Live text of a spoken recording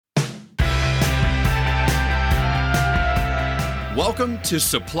Welcome to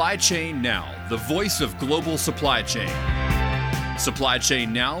Supply Chain Now, the voice of global supply chain. Supply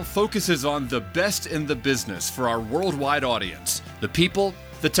Chain Now focuses on the best in the business for our worldwide audience, the people,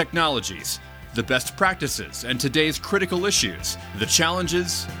 the technologies, the best practices, and today's critical issues, the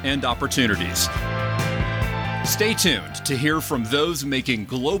challenges and opportunities. Stay tuned to hear from those making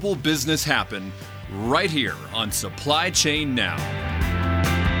global business happen right here on Supply Chain Now.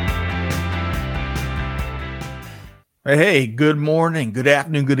 Hey, good morning, good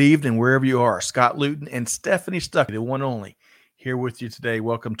afternoon, good evening, wherever you are. Scott Luton and Stephanie Stuckey, the one and only, here with you today.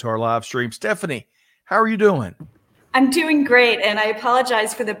 Welcome to our live stream. Stephanie, how are you doing? I'm doing great, and I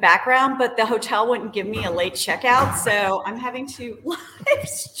apologize for the background, but the hotel wouldn't give me a late checkout, so I'm having to live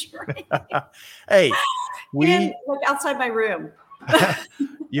stream. Hey, and look outside my room.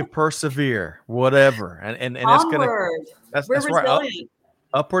 You persevere, whatever, and that's resilient. Right.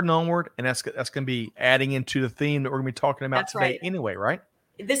 Upward and onward, and that's going to be adding into the theme that we're going to be talking about that's today right. Anyway, right?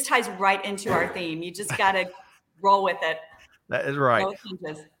 This ties right into our theme. You just got to roll with it. That is right.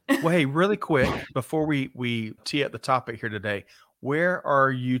 Well, hey, really quick, before we tee up the topic here today, where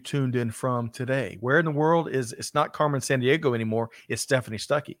are you tuned in from today? Where in the world it's not Carmen Sandiego anymore, it's Stephanie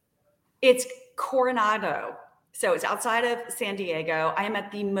Stuckey. It's Coronado. So it's outside of San Diego. I am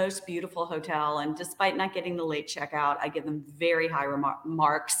at the most beautiful hotel, and despite not getting the late checkout, I give them very high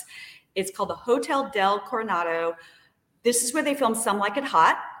marks. It's called the Hotel del Coronado. This is where they filmed Some Like It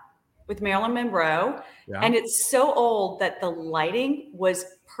Hot with Marilyn Monroe. Yeah. And it's so old that the lighting was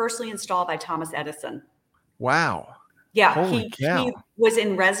personally installed by Thomas Edison. Wow. Yeah, he was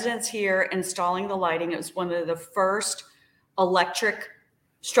in residence here installing the lighting. It was one of the first electric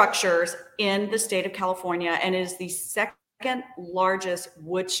structures in the state of California, and is the second largest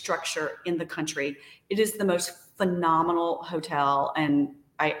wood structure in the country. It is the most phenomenal hotel, and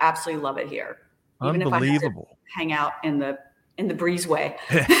I absolutely love it here. Unbelievable. Even if I have to hang out in the breezeway.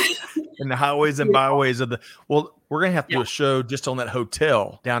 In the highways and byways of we're going to have to do a show just on that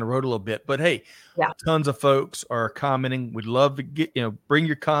hotel down the road a little bit. But hey, tons of folks are commenting. We'd love to get, bring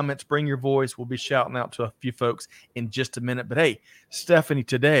your comments, bring your voice. We'll be shouting out to a few folks in just a minute. But hey, Stephanie,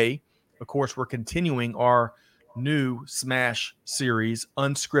 today, of course, we're continuing our new Smash series,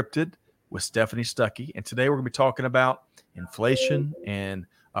 Unscripted, with Stephanie Stuckey. And today we're going to be talking about inflation and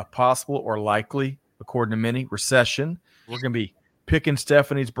a possible or likely, according to many, recession. We're going to be picking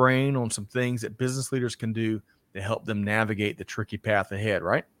Stephanie's brain on some things that business leaders can do to help them navigate the tricky path ahead,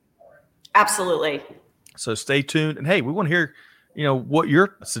 right? Absolutely. So stay tuned. And hey, we want to hear, what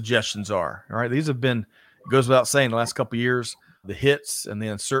your suggestions are. All right. These have been, it goes without saying, the last couple of years, the hits and the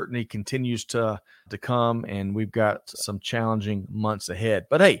uncertainty continues to come, and we've got some challenging months ahead.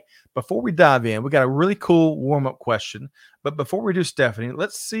 But hey, before we dive in, we got a really cool warm-up question. But before we do, Stephanie,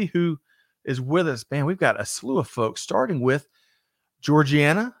 let's see who is with us. Man, we've got a slew of folks, starting with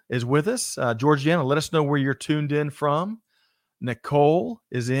Georgiana is with us. Georgiana, let us know where you're tuned in from. Nicole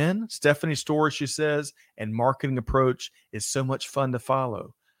is in. Stephanie's story, she says, and marketing approach is so much fun to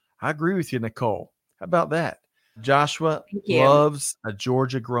follow. I agree with you, Nicole. How about that? Joshua loves a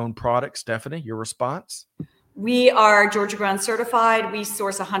Georgia-grown product. Stephanie, your response? We are Georgia-grown certified. We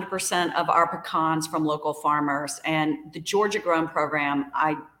source 100% of our pecans from local farmers. And the Georgia-grown program,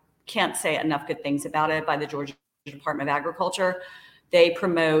 I can't say enough good things about it, by the Georgia Department of Agriculture. They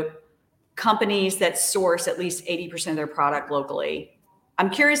promote companies that source at least 80% of their product locally. I'm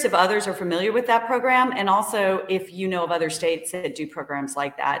curious if others are familiar with that program, and also if you know of other states that do programs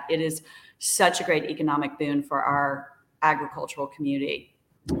like that. It is such a great economic boon for our agricultural community.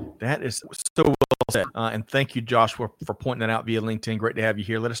 That is so well said. And thank you, Joshua, for pointing that out via LinkedIn. Great to have you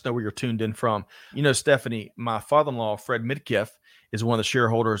here. Let us know where you're tuned in from. Stephanie, my father-in-law, Fred Midkiff, is one of the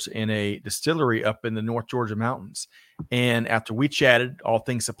shareholders in a distillery up in the North Georgia mountains. And after we chatted all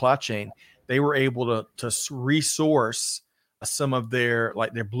things supply chain, they were able to resource some of their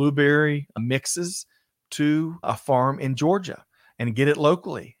blueberry mixes to a farm in Georgia and get it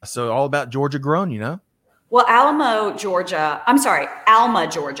locally. So all about Georgia grown, Well, Alma, Georgia.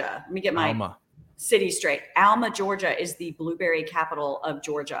 Let me get my city straight. Alma, Georgia is the blueberry capital of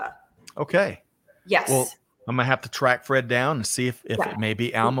Georgia. Okay. Yes. Well, I'm going to have to track Fred down and see if it may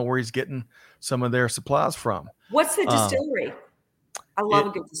be Alma where he's getting some of their supplies from. What's the distillery? I love a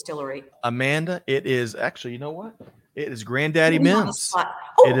good distillery. Amanda, it is actually, you know what? It is Granddaddy Mims.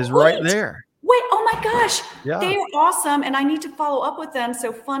 Oh, it is right there. Wait, oh my gosh. Yeah. They are awesome, and I need to follow up with them.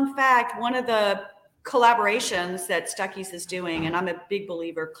 So fun fact, one of the collaborations that Stuckey's is doing, and I'm a big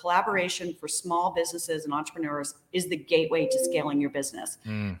believer, collaboration for small businesses and entrepreneurs is the gateway to scaling your business.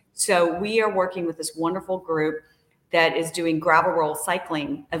 So we are working with this wonderful group that is doing gravel roll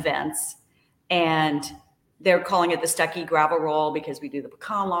cycling events, and They're calling it the Stuckey gravel roll because we do the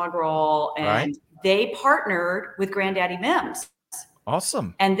pecan log roll. And they partnered with Granddaddy Mim's.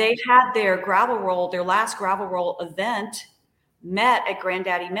 Awesome. And they had their last gravel roll event met at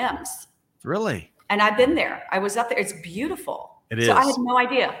Granddaddy Mim's. Really? And I've been there. I was up there. It's beautiful. It is. So I had no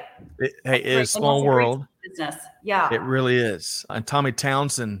idea. It is a small world. Business. Yeah. It really is. And Tommy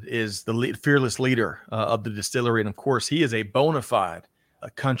Townsend is the fearless leader of the distillery. And of course, he is a bona fide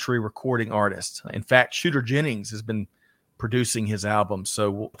country recording artist. In fact, Shooter Jennings has been producing his album.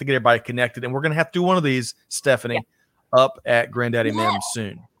 So we'll have to get everybody connected. And we're going to have to do one of these, Stephanie, up at Granddaddy Mim's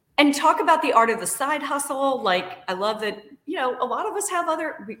soon. And talk about the art of the side hustle. Like, I love that, a lot of us have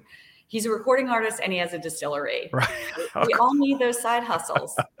he's a recording artist and he has a distillery. Right. We all need those side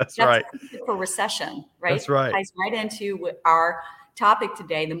hustles. That's right. For recession, right? That's right. Ties right into our topic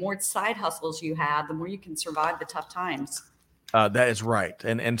today. The more side hustles you have, the more you can survive the tough times. That is right.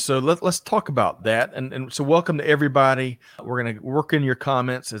 And so let's talk about that. And so welcome to everybody. We're going to work in your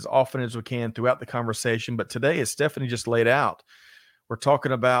comments as often as we can throughout the conversation. But today, as Stephanie just laid out, we're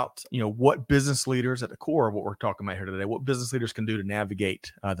talking about, what business leaders at the core of what we're talking about here today, what business leaders can do to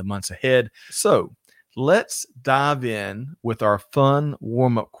navigate the months ahead. So let's dive in with our fun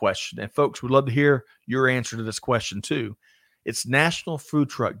warm-up question. And folks, we'd love to hear your answer to this question too. It's National Food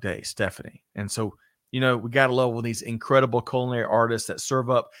Truck Day, Stephanie. And so, we got to love these incredible culinary artists that serve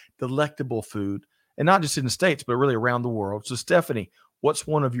up delectable food, and not just in the States, but really around the world. So Stephanie, what's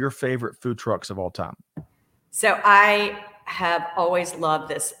one of your favorite food trucks of all time? So I have always loved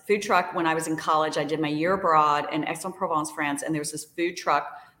this food truck. When I was in college, I did my year abroad in Aix-en-Provence, France, and there was this food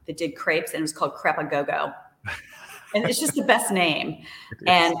truck that did crepes, and it was called Crepe à Gogo. And it's just the best name.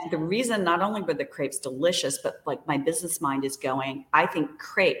 And the reason, not only were the crepes delicious, but like my business mind is going, I think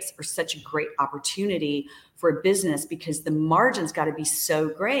crepes are such a great opportunity for a business because the margins got to be so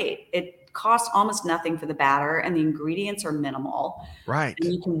great. It costs almost nothing for the batter and the ingredients are minimal. Right.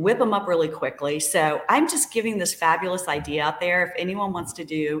 And you can whip them up really quickly. So I'm just giving this fabulous idea out there. If anyone wants to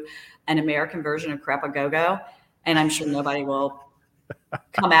do an American version of Crepe à Gogo, and I'm sure nobody will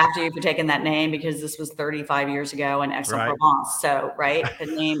come after you for taking that name because this was 35 years ago in Aix-en-Provence. So, the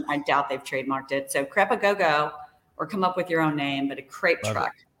name, I doubt they've trademarked it. So Crepe à Gogo, or come up with your own name, but a crepe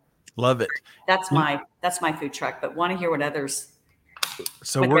truck. Love it. That's my food truck, but want to hear what others.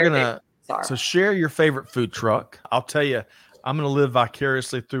 So we're going to, so share your favorite food truck. I'll tell you, I'm going to live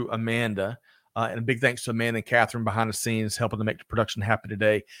vicariously through Amanda. And a big thanks to Amanda and Catherine behind the scenes, helping to make the production happen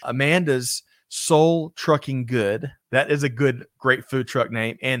today. Amanda's Soul Trucking Good. That is a great food truck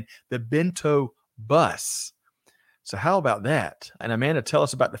name. And the Bento Bus. So how about that? And Amanda, tell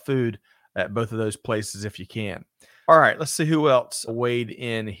us about the food at both of those places if you can. All right, let's see who else weighed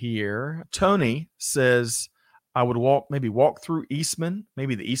in here. Tony says, I would walk through Eastman,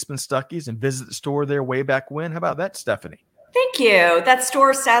 maybe the Eastman Stuckies, and visit the store there way back when. How about that, Stephanie? Thank you. That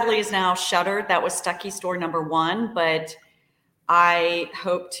store sadly is now shuttered. That was Stuckey store number 1, but I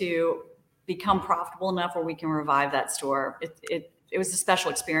hope to become profitable enough where we can revive that store. It was a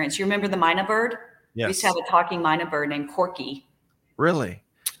special experience. You remember the Mina bird? Yes. We used to have a talking Mina bird named Corky. Really?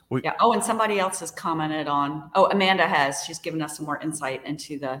 Yeah. Oh, and somebody else has commented on. Oh, Amanda has. She's given us some more insight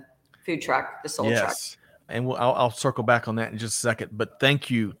into the food truck, the Soul truck. And I'll circle back on that in just a second. But thank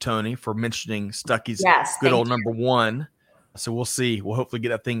you, Tony, for mentioning Stuckey's good old number 1. So we'll see. We'll hopefully get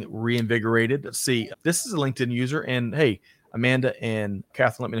that thing reinvigorated. Let's see. This is a LinkedIn user. And hey, Amanda and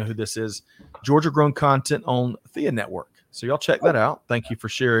Catherine, let me know who this is. Georgia Grown Content on Thea Network. So y'all check that out. Thank you for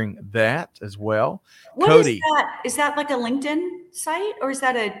sharing that as well. What Cody. Is that? Is that like a LinkedIn site or is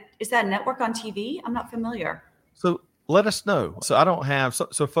that a network on TV? I'm not familiar. So let us know. So I don't have,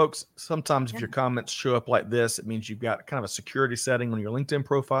 so folks, sometimes if your comments show up like this, it means you've got kind of a security setting on your LinkedIn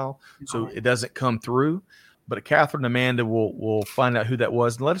profile. So it doesn't come through. But Catherine and Amanda will find out who that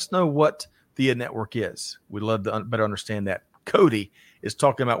was and let us know what Thea Network is. We'd love to better understand that. Cody is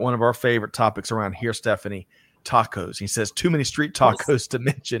talking about one of our favorite topics around here, Stephanie, tacos. He says too many street tacos to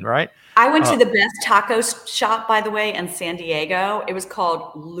mention, right? I went to the best taco shop, by the way, in San Diego. It was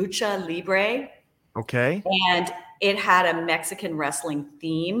called Lucha Libre. Okay. And it had a Mexican wrestling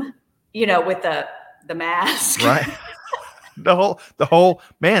theme, with the mask. Right. the whole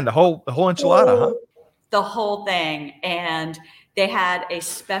enchilada, huh? The whole thing. And they had a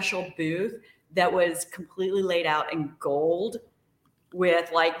special booth that was completely laid out in gold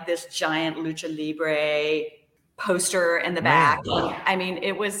with like this giant Lucha Libre poster in the back. I mean,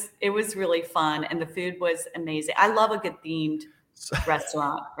 it was really fun and the food was amazing. I love a good themed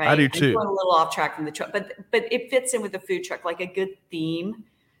restaurant, right? I do too. I'm going a little off track from the truck, but it fits in with the food truck, like a good theme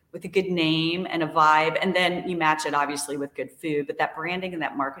with a good name and a vibe. And then you match it obviously with good food, but that branding and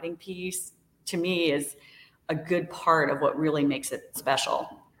that marketing piece to me is a good part of what really makes it special.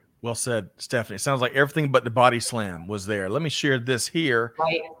 Well said, Stephanie. It sounds like everything but the body slam was there. Let me share this here.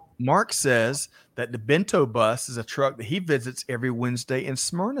 Right. Mark says that the Bento Bus is a truck that he visits every Wednesday in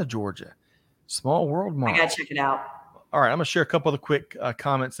Smyrna, Georgia. Small world, Mark. I got to check it out. All right, I'm going to share a couple of the quick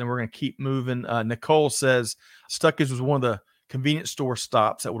comments, and we're going to keep moving. Nicole says Stuckey's was one of the convenience store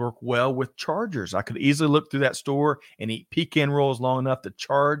stops that would work well with chargers. I could easily look through that store and eat pecan rolls long enough to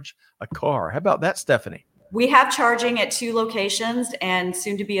charge a car. How about that, Stephanie? We have charging at 2 locations and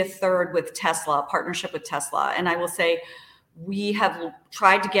soon to be a third with Tesla, partnership with Tesla. And I will say we have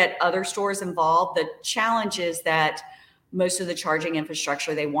tried to get other stores involved. The challenge is that most of the charging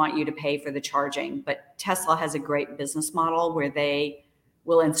infrastructure, they want you to pay for the charging, but Tesla has a great business model where they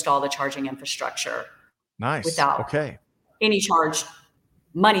will install the charging infrastructure. Nice. Without any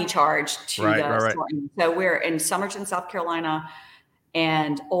money charge to the store. So we're in Somerton, South Carolina,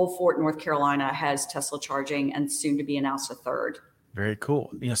 and Old Fort, North Carolina has Tesla charging, and soon to be announced a third. Very cool.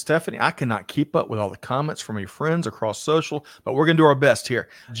 Stephanie, I cannot keep up with all the comments from your friends across social, but we're going to do our best here.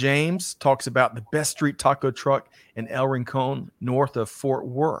 James talks about the best street taco truck in El Rincon, north of Fort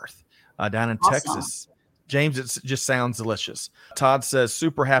Worth, down in Texas. James, it just sounds delicious. Todd says,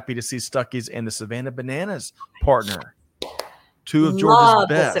 super happy to see Stuckey's and the Savannah Bananas partner. 2 of Georgia's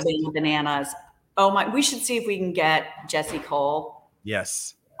best. The Savannah Bananas. Oh my, we should see if we can get Jesse Cole.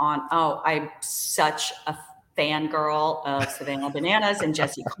 Yes. I'm such a fangirl of Savannah Bananas and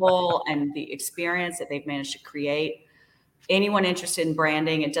Jesse Cole and the experience that they've managed to create. Anyone interested in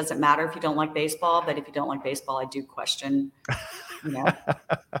branding, it doesn't matter if you don't like baseball, but if you don't like baseball, I do question, your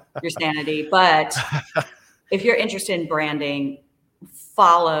sanity. But if you're interested in branding,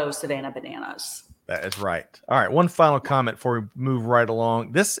 follow Savannah Bananas. That is right. All right. One final comment before we move right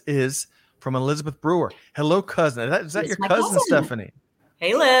along. This is from Elizabeth Brewer. Hello, cousin. Is that your cousin, Stephanie?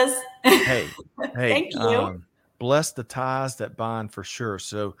 Hey, Liz. Hey. Thank you. Bless the ties that bind for sure.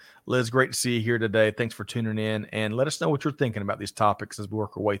 So, Liz, great to see you here today. Thanks for tuning in, and let us know what you're thinking about these topics as we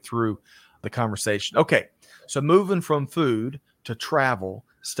work our way through the conversation. Okay. So moving from food to travel,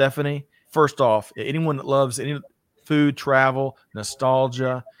 Stephanie, first off, anyone that loves any food, travel,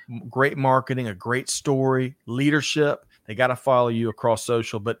 nostalgia, great marketing, a great story, leadership, they got to follow you across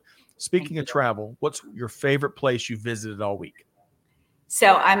social. But speaking of travel, what's your favorite place you visited all week?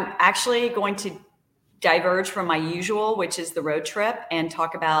 So I'm actually going to diverge from my usual, which is the road trip, and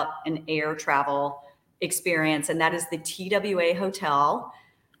talk about an air travel experience. And that is the TWA Hotel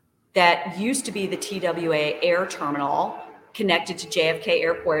that used to be the TWA Air Terminal connected to JFK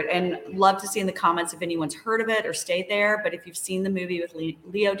Airport. And love to see in the comments if anyone's heard of it or stayed there. But if you've seen the movie with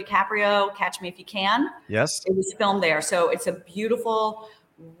Leo DiCaprio, Catch Me If You Can. Yes. It was filmed there. So it's a beautiful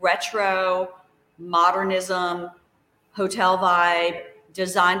retro modernism hotel vibe,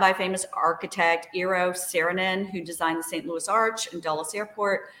 designed by famous architect Eero Saarinen, who designed the St. Louis Arch and Dulles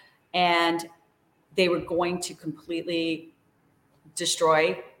Airport. And they were going to completely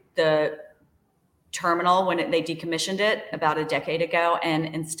destroy the terminal when they decommissioned it about a decade ago. And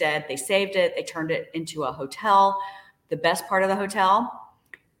instead they saved it. They turned it into a hotel. The best part of the hotel,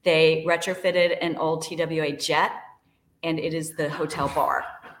 they retrofitted an old TWA jet, and it is the hotel bar.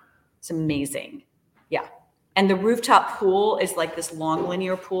 It's amazing. Yeah. And the rooftop pool is like this long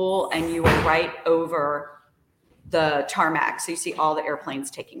linear pool, and you are right over the tarmac. So you see all the airplanes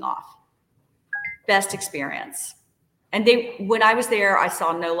taking off. Best experience. And when I was there, I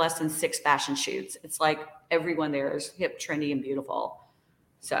saw no less than 6 fashion shoots. It's like everyone there is hip, trendy, and beautiful.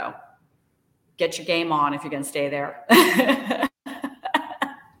 So get your game on if you're going to stay there.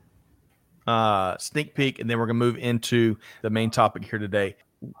 Sneak peek, and then we're going to move into the main topic here today.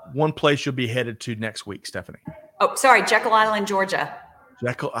 One place you'll be headed to next week, Stephanie. Oh, sorry, Jekyll Island, Georgia.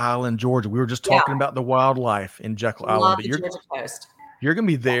 Jekyll Island, Georgia. We were just talking about the wildlife in Jekyll Island. Love the Georgia coast. You're going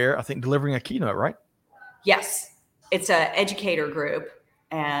to be there, I think, delivering a keynote, right? Yes. It's an educator group,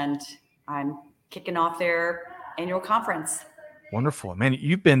 and I'm kicking off their annual conference. Wonderful. Man,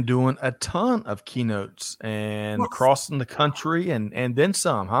 you've been doing a ton of keynotes and crossing the country and then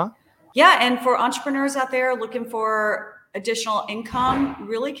some, huh? Yeah, and for entrepreneurs out there looking for additional income,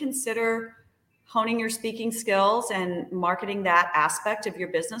 really consider honing your speaking skills and marketing that aspect of your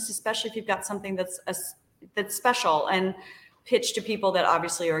business, especially if you've got something that's special, and pitch to people that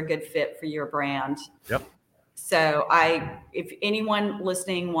obviously are a good fit for your brand. Yep. So if anyone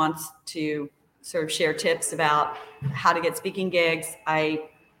listening wants to sort of share tips about how to get speaking gigs, I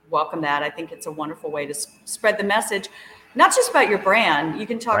welcome that. I think it's a wonderful way to spread the message, not just about your brand. You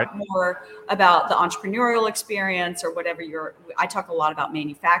can talk more about the entrepreneurial experience or whatever I talk a lot about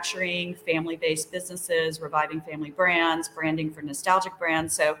manufacturing, family-based businesses, reviving family brands, branding for nostalgic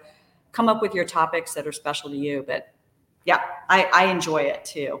brands. So come up with your topics that are special to you. But yeah, I enjoy it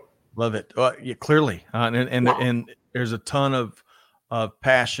too. Love it. Yeah, clearly. And there's a ton of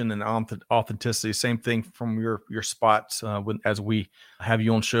passion and authenticity. Same thing from your spots as we have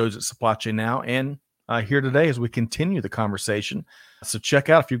you on shows at Supply Chain Now and here today as we continue the conversation. So check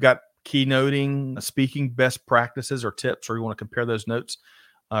out if you've got keynoting, speaking best practices or tips, or you want to compare those notes,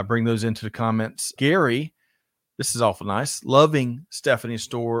 bring those into the comments. Gary, this is awful nice. Loving Stephanie's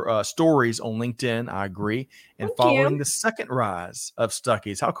stories on LinkedIn. I agree. And following the second rise of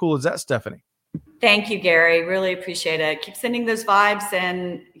Stuckey's. How cool is that, Stephanie? Thank you, Gary. Really appreciate it. Keep sending those vibes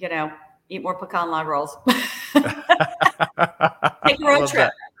and, eat more pecan log rolls. Take a road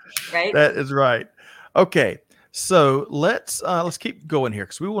trip, right? That is right. Okay. So let's keep going here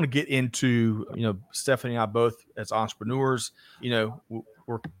because we want to get into, Stephanie and I both as entrepreneurs,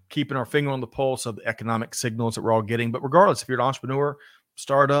 we're keeping our finger on the pulse of the economic signals that we're all getting. But regardless, if you're an entrepreneur,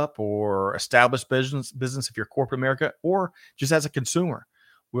 startup, or established business, if you're corporate America, or just as a consumer,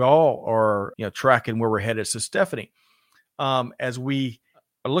 we all are, tracking where we're headed. So Stephanie, as we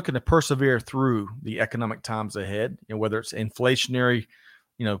are looking to persevere through the economic times ahead, whether it's inflationary,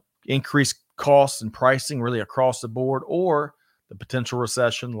 increased costs and pricing really across the board, or the potential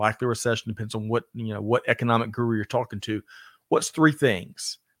recession, likely recession, depends on what economic guru you're talking to. What's 3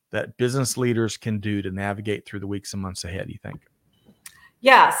 things that business leaders can do to navigate through the weeks and months ahead, you think?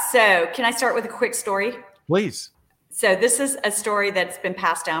 Yeah. So can I start with a quick story? Please. So this is a story that's been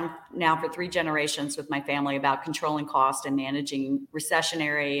passed down now for 3 generations with my family about controlling cost and managing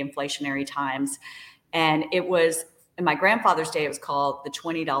recessionary, inflationary times. And it was, in my grandfather's day, it was called the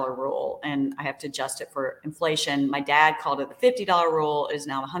 $20 rule. And I have to adjust it for inflation. My dad called it the $50 rule. It is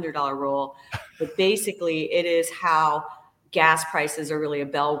now the $100 rule. But basically, it is how gas prices are really a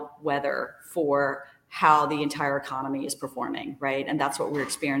bellwether for how the entire economy is performing, right? And that's what we're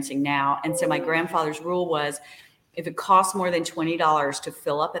experiencing now. And so my grandfather's rule was, if it costs more than $20 to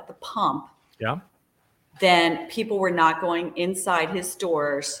fill up at the pump, then people were not going inside his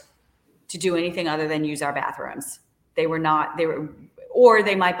stores to do anything other than use our bathrooms. Or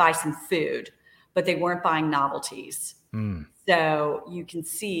they might buy some food, but they weren't buying novelties. So you can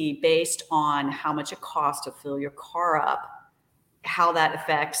see, based on how much it costs to fill your car up, how that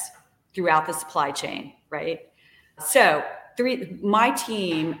affects throughout the supply chain, right? So my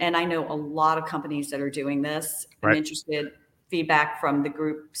team, and I know a lot of companies that are doing this. I'm interested, feedback from the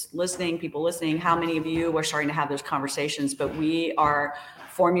groups listening, people listening, how many of you are starting to have those conversations, but we are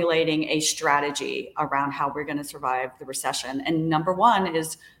formulating a strategy around how we're going to survive the recession. And number 1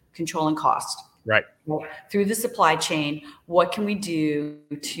 is controlling cost. Right. Through the supply chain, what can we do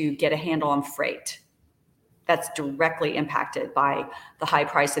to get a handle on freight? That's directly impacted by the high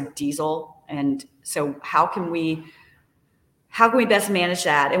price of diesel. And so how can we best manage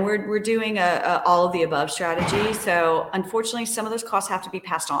that? And we're doing a all of the above strategy. So unfortunately, some of those costs have to be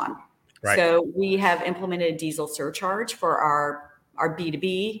passed on. Right. So we have implemented a diesel surcharge for our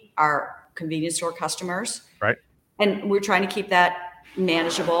B2B, our convenience store customers. Right. And we're trying to keep that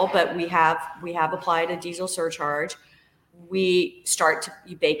manageable, but we have applied a diesel surcharge. You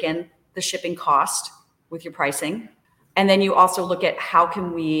bake in the shipping cost with your pricing. And then you also look at how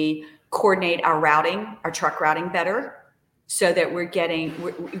can we coordinate our routing, our truck routing better, so that we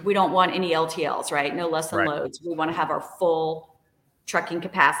don't want any LTLs, right? No less than loads. We want to have our full trucking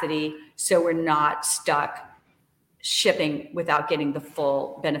capacity, so we're not stuck shipping without getting the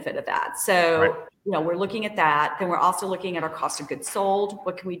full benefit of that. So, we're looking at that. Then we're also looking at our cost of goods sold.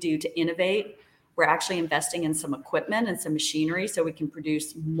 What can we do to innovate? We're actually investing in some equipment and some machinery so we can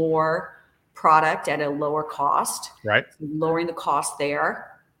produce more product at a lower cost. Right. Lowering the cost there.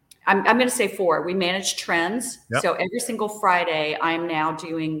 I'm going to say 4. We manage trends. Yep. So every single Friday, I'm now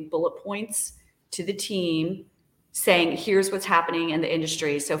doing bullet points to the team saying, here's what's happening in the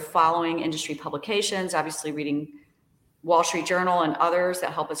industry. So following industry publications, obviously reading Wall Street Journal and others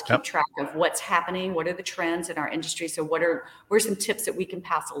that help us keep track of what's happening. What are the trends in our industry? So what are some tips that we can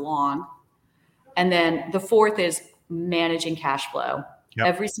pass along? And then the 4th is managing cash flow. Yep.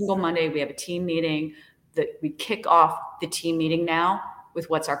 Every single Monday, we have a team meeting that we kick off the team meeting now with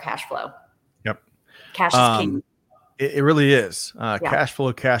what's our cash flow. Yep. Cash is king. It really is. Cash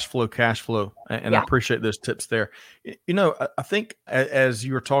flow. And I appreciate those tips there. I think as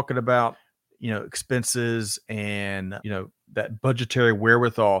you were talking about, expenses and, that budgetary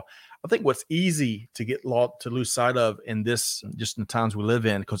wherewithal, I think what's easy to lose sight of in this, just in the times we live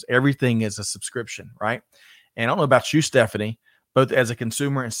in, because everything is a subscription, right? And I don't know about you, Stephanie, both as a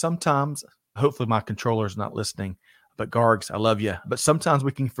consumer and sometimes, hopefully my controller is not listening, but Gargs, I love you. But sometimes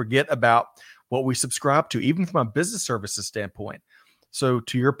we can forget about what we subscribe to, even from a business services standpoint. So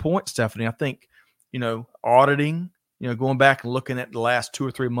to your point, Stephanie, I think, auditing, going back and looking at the last 2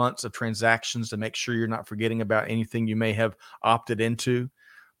 or 3 months of transactions to make sure you're not forgetting about anything you may have opted into.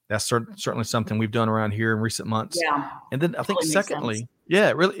 That's certainly something we've done around here in recent months. Yeah. And then I think Totally makes secondly,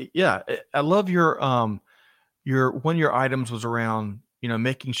 sense. I love your one of your items was around,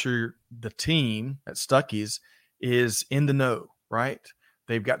 making sure the team at Stuckey's is in the know, right?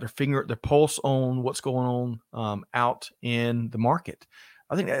 They've got their pulse on what's going on out in the market.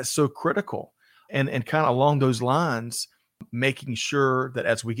 I think that's so critical. And kind of along those lines, making sure that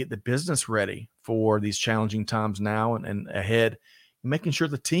as we get the business ready for these challenging times now and ahead, making sure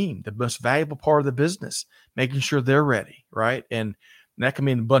the team, the most valuable part of the business, making sure they're ready, right? And that can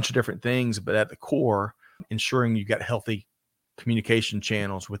mean a bunch of different things, but at the core, ensuring you've got healthy communication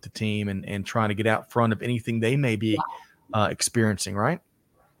channels with the team and trying to get out front of anything they may be experiencing, right?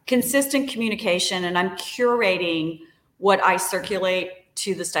 Consistent communication, and I'm curating what I circulate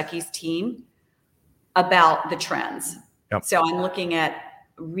to the Stuckey's team about the trends. Yep. So I'm looking at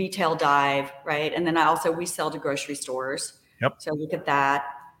retail dive, right? And then we sell to grocery stores. Yep. So look at that,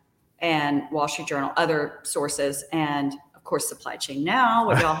 and Wall Street Journal, other sources, and of course, Supply Chain Now,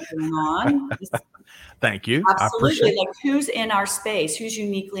 what y'all have going on. Thank you. Absolutely. Like who's in our space, who's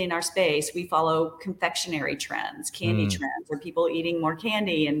uniquely in our space. We follow confectionery trends, candy trends. Are people eating more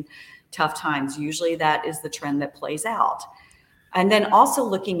candy in tough times? Usually that is the trend that plays out. And then also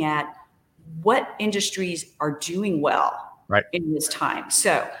looking at what industries are doing well in this time.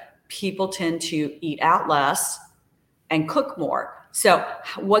 So people tend to eat out less and cook more. So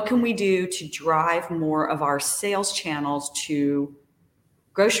what can we do to drive more of our sales channels to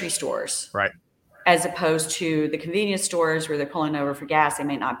grocery stores? Right. As opposed to the convenience stores where they're pulling over for gas. They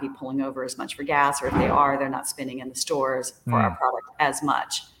may not be pulling over as much for gas, or if they are, they're not spending in the stores for our product as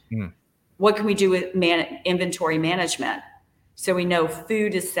much. What can we do with inventory management? So we know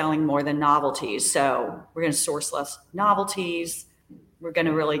food is selling more than novelties. So we're going to source less novelties. We're going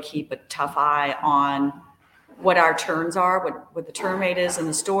to really keep a tough eye on what our turns are, what the turn rate is in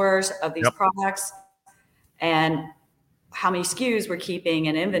the stores of these products, and how many SKUs we're keeping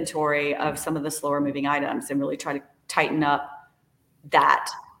in inventory of some of the slower moving items, and really try to tighten up that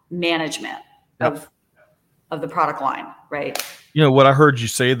management of the product line, right? What I heard you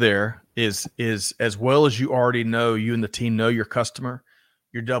say there is as well as you already know, you and the team know your customer,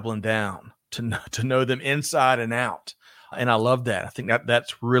 you're doubling down to know them inside and out. And I love that. I think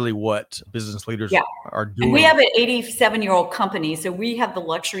that's really what business leaders are doing. And we have an 87-year-old company, so we have the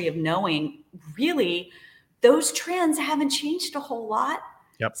luxury of knowing really those trends haven't changed a whole lot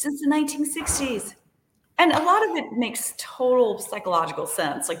since the 1960s. And a lot of it makes total psychological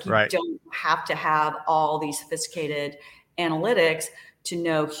sense. Like you don't have to have all these sophisticated analytics to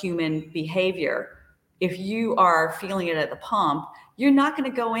know human behavior. If you are feeling it at the pump, you're not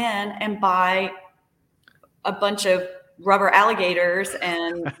going to go in and buy a bunch of rubber alligators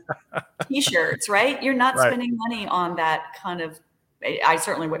and t-shirts, right? You're not spending money on that kind of, I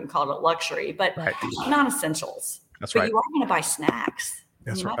certainly wouldn't call it a luxury, but non-essentials. That's but right. You are going to buy snacks.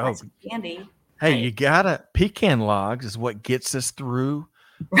 That's you right. might buy some candy. Hey, you gotta, pecan logs is what gets us through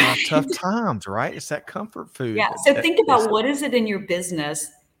tough times, right? It's that comfort food. Yeah. So think about what is it in your business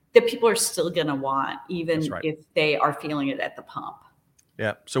that people are still going to want, even if they are feeling it at the pump.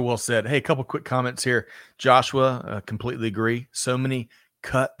 Yeah. So well said. Hey, a couple quick comments here. Joshua, completely agree. So many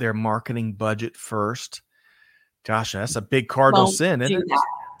cut their marketing budget first. Josh, that's a big cardinal sin, isn't it?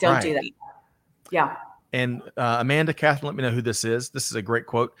 Don't do that. Yeah. And Amanda, Catherine, let me know who this is. This is a great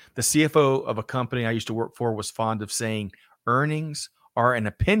quote. The CFO of a company I used to work for was fond of saying, earnings are an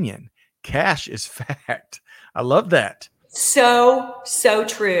opinion. Cash is fact. I love that. So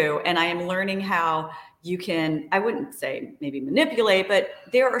true. And I am learning how you can, I wouldn't say maybe manipulate, but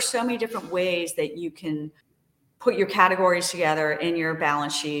there are so many different ways that you can put your categories together in your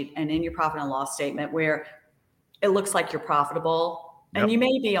balance sheet and in your profit and loss statement where it looks like you're profitable. And you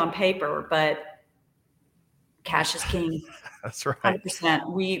may be on paper, but cash is king. That's right.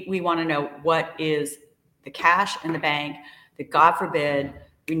 100%. We want to know what is the cash in the bank that, God forbid,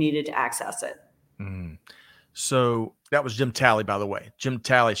 we needed to access it. So that was Jim Talley, by the way. Jim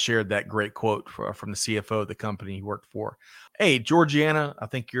Talley shared that great quote from the CFO of the company he worked for. Hey, Georgiana, I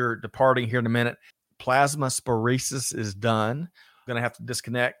think you're departing here in a minute. Plasmapheresis is done. I'm going to have to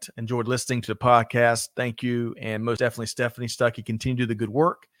disconnect. Enjoyed listening to the podcast. Thank you. And most definitely, Stephanie Stuckey, continue to do the good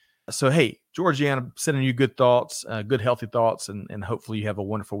work. So, hey, Georgiana, sending you good thoughts, good, healthy thoughts, and hopefully you have a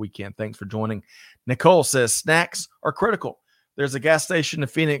wonderful weekend. Thanks for joining. Nicole says, snacks are critical. There's a gas station in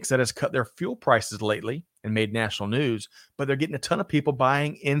Phoenix that has cut their fuel prices lately and made national news, but they're getting a ton of people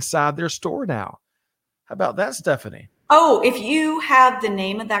buying inside their store now. How about that, Stephanie? Oh, if you have the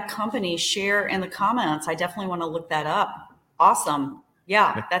name of that company, share in the comments. I definitely want to look that up. Awesome.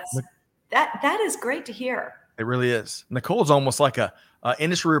 Yeah, that is great to hear. It really is. Nicole's almost like a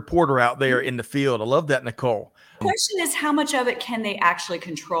industry reporter out there in the field. I love that, Nicole. The question is, how much of it can they actually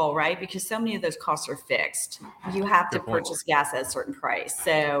control, right? Because so many of those costs are fixed. You have to purchase gas at a certain price.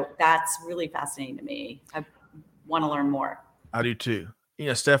 So that's really fascinating to me. I want to learn more. I do too.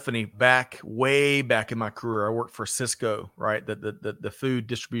 Stephanie, way back in my career, I worked for Cisco, right? The food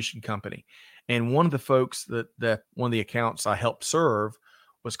distribution company. And one of the folks that one of the accounts I helped serve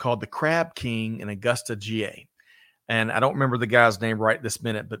was called the Crab King in Augusta, GA. And I don't remember the guy's name right this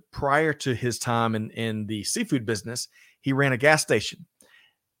minute, but prior to his time in the seafood business, he ran a gas station.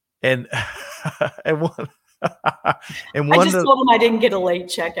 And I just told them I didn't get a late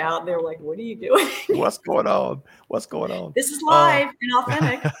checkout. They were like, "What are you doing? What's going on? What's going on?" This is live and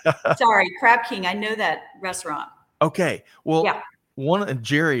authentic. Sorry, Crab King. I know that restaurant. Okay. Well, yeah.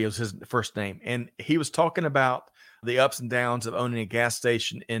 Jerry is his first name. And he was talking about the ups and downs of owning a gas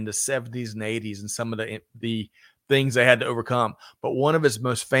station in the 70s and 80s and some of the things they had to overcome. But one of his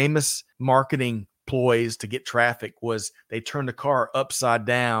most famous marketing ploys to get traffic was they turned the car upside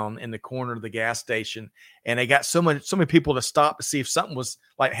down in the corner of the gas station, and they got so many people to stop to see if something was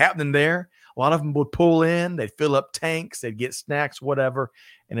like happening there. A lot of them would pull in, they'd fill up tanks, they'd get snacks, whatever,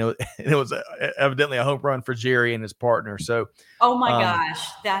 and it was evidently a home run for Jerry and his partner. So, oh my gosh,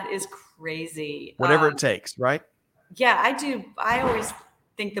 that is crazy. Whatever it takes, right? Yeah, I do. I always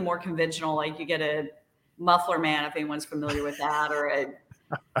think the more conventional, like you get a muffler man, if anyone's familiar with that, or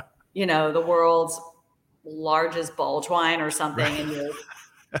the world's largest bulge wine or something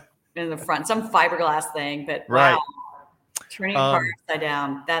in the front, some fiberglass thing. But right. Wow, turning a car upside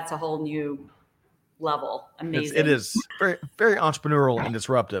down, that's a whole new level. Amazing. It is very, very entrepreneurial and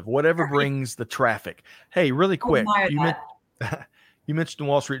disruptive. Whatever brings the traffic. Hey, really quick, you mentioned the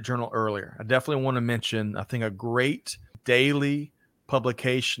Wall Street Journal earlier. I definitely want to mention, I think, a great daily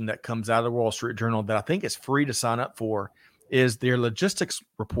publication that comes out of the Wall Street Journal that I think is free to sign up for is their logistics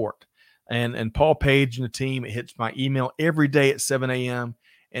report. And Paul Page and the team, it hits my email every day at 7 a.m.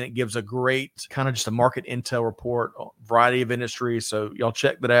 and it gives a great kind of just a market intel report, a variety of industries. So y'all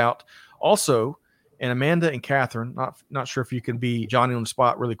check that out. Also, and Amanda and Catherine, not sure if you can be Johnny on the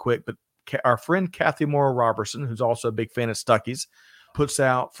spot really quick, but our friend Kathy Morrow Robertson, who's also a big fan of Stuckey's, puts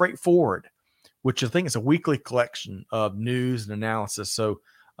out Freight Forward, which I think is a weekly collection of news and analysis. So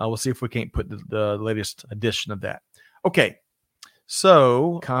we'll see if we can't put the latest edition of that. Okay.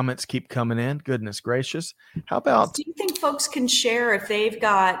 So comments keep coming in. Goodness gracious. How about... Do you think folks can share if they've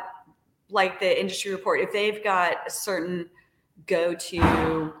got, like the industry report, if they've got a certain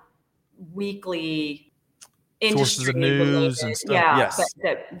go-to weekly industry sources of news and stuff? Yes.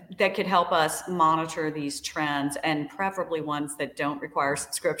 That could help us monitor these trends, and preferably ones that don't require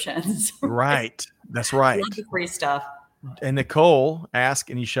subscriptions. Right. That's right. Love the free stuff. And Nicole,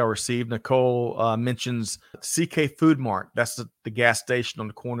 ask and you shall receive. Nicole mentions CK Food Mart. That's the gas station on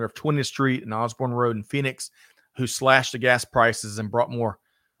the corner of 20th Street and Osborne Road in Phoenix, who slashed the gas prices and brought more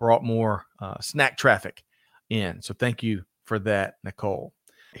snack traffic in. So thank you for that, Nicole.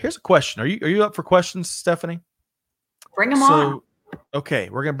 Here's a question. Are you up for questions, Stephanie? Bring them on.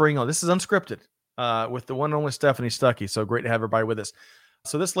 Okay, we're going to bring on. This is unscripted with the one and only Stephanie Stuckey. So great to have everybody with us.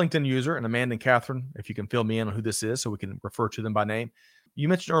 So this LinkedIn user, and Amanda and Catherine, if you can fill me in on who this is so we can refer to them by name. You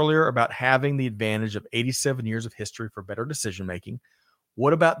mentioned earlier about having the advantage of 87 years of history for better decision-making.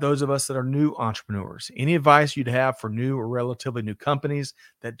 What about those of us that are new entrepreneurs? Any advice you'd have for new or relatively new companies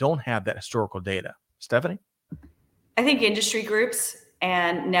that don't have that historical data? Stephanie? I think industry groups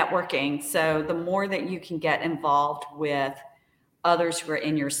and networking. So the more that you can get involved with others who are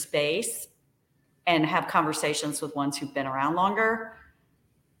in your space and have conversations with ones who've been around longer.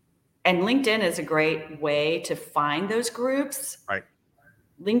 And LinkedIn is a great way to find those groups. Right.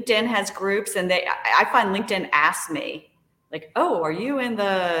 LinkedIn has groups, and I find LinkedIn asks me, like, "Oh, are you in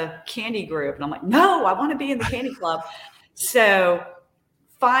the candy group?" And I'm like, "No, I want to be in the candy club." So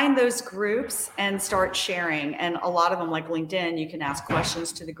find those groups and start sharing. And a lot of them, like LinkedIn, you can ask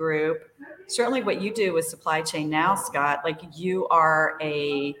questions to the group. Certainly what you do with Supply Chain Now, Scott, like you are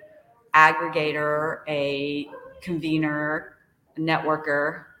a aggregator, a convener, a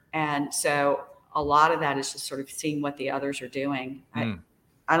networker. And so a lot of that is just sort of seeing what the others are doing.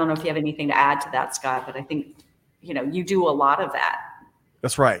 I don't know if you have anything to add to that, Scott, but I think, you do a lot of that.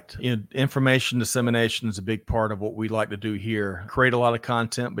 That's right. Information dissemination is a big part of what we like to do here. Create a lot of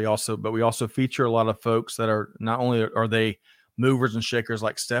content, but we also feature a lot of folks that are not only are they movers and shakers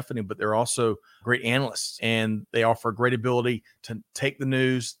like Stephanie, but they're also great analysts, and they offer great ability to take the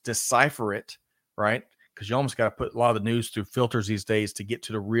news, decipher it, right? because you almost got to put a lot of the news through filters these days to get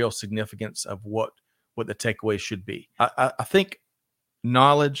to the real significance of what the takeaway should be. I think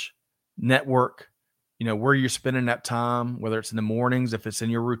knowledge, network, where you're spending that time, whether it's in the mornings, if it's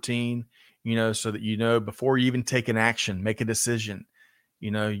in your routine, so that, before you even take an action, make a decision,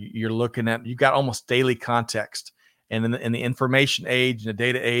 you're looking at, you've got almost daily context. And in the information age, the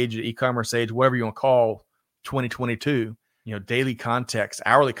data age, the e-commerce age, whatever you want to call 2022, daily context,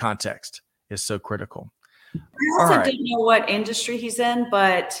 hourly context is so critical. I also don't know what industry he's in,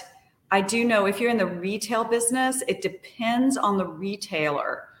 but I do know if you're in the retail business, it depends on the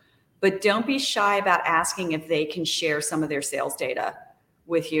retailer, but don't be shy about asking if they can share some of their sales data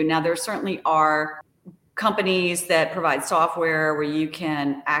with you. Now, there certainly are companies that provide software where you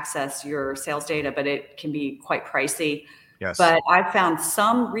can access your sales data, but it can be quite pricey. Yes. But I've found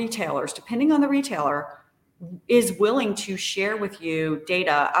some retailers, depending on the retailer, is willing to share with you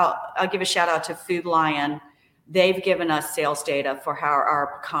data. I'll give a shout out to Food Lion. They've given us sales data for how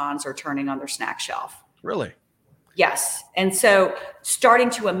our pecans are turning on their snack shelf. Really? Yes. And so starting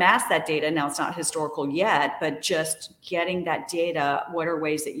to amass that data, now it's not historical yet, but just getting that data, what are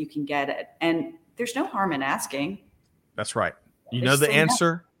ways that you can get it? And there's no harm in asking. That's right. You know the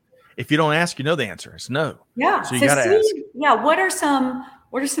answer. If you don't ask, you know the answer. It's no. Yeah. So you got to ask. Yeah. What are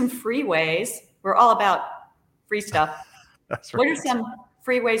some free ways? We're all about free stuff. That's right. What are some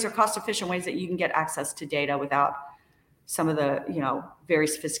free ways or cost efficient ways that you can get access to data without some of the, very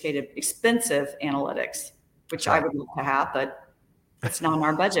sophisticated, expensive analytics, which I would love to have, but it's not in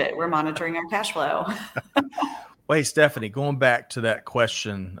our budget. We're monitoring our cash flow. Wait, Stephanie, going back to that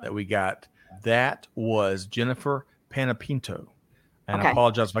question that we got, that was Jennifer Panapinto. And I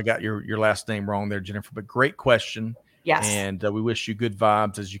apologize if I got your last name wrong there, Jennifer, but great question. Yes. And we wish you good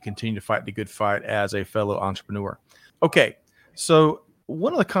vibes as you continue to fight the good fight as a fellow entrepreneur. Okay. So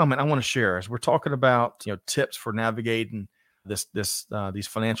one of the comment I want to share is we're talking about, tips for navigating these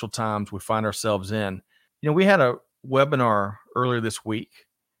financial times we find ourselves in. We had a webinar earlier this week.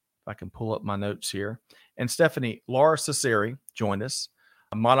 If I can pull up my notes here. And Stephanie, Laura Cesari joined us.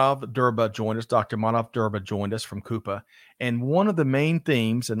 Madhav Durba joined us. Dr. Madhav Durba joined us from Coupa. And one of the main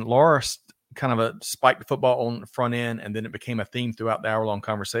themes, and Laura kind of spiked the football on the front end, and then it became a theme throughout the hour-long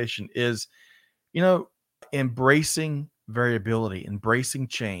conversation, is, embracing variability, embracing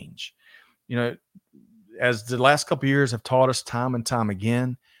change. As the last couple of years have taught us time and time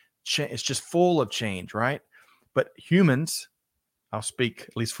again, it's just full of change, right? But humans, I'll speak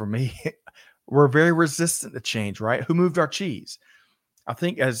at least for me, we're very resistant to change, right? Who moved our cheese? I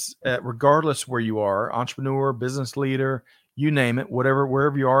think regardless where you are, entrepreneur, business leader, you name it,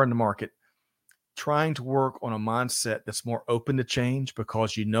 wherever you are in the market, trying to work on a mindset that's more open to change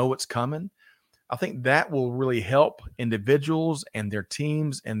because you know what's coming. I think that will really help individuals and their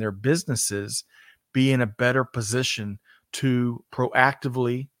teams and their businesses be in a better position to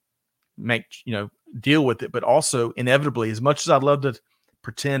proactively deal with it, but also inevitably, as much as I'd love to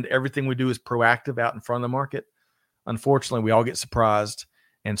pretend everything we do is proactive out in front of the market, unfortunately, we all get surprised.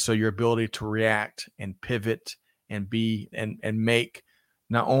 And so your ability to react and pivot and make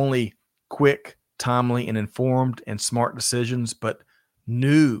not only quick, timely, and informed and smart decisions, but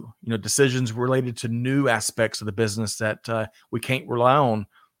new, decisions related to new aspects of the business that we can't rely on,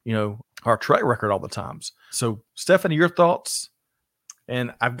 our track record all the times. So Stephanie, your thoughts?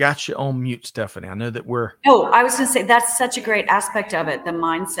 And I've got you on mute, Stephanie. I know that I was going to say that's such a great aspect of it, the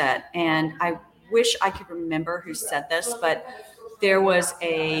mindset. And I wish I could remember who said this, but there was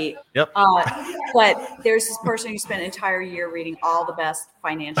but there's this person who spent an entire year reading all the best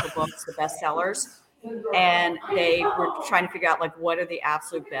financial books, the best sellers. And they were trying to figure out what are the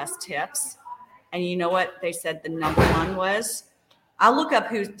absolute best tips. And you know what they said the number one was? I'll look up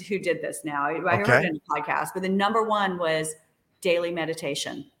who did this now. I heard it in a podcast, but the number one was daily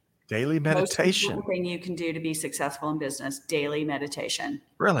meditation. Daily meditation. Most important thing you can do to be successful in business, daily meditation.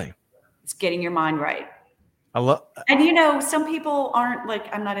 Really? It's getting your mind right. And some people aren't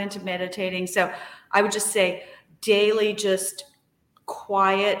I'm not into meditating. So I would just say daily, just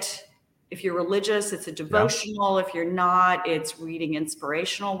quiet. If you're religious, it's a devotional. Yeah. If you're not, it's reading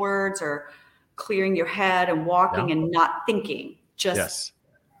inspirational words or clearing your head and walking and not thinking. Just,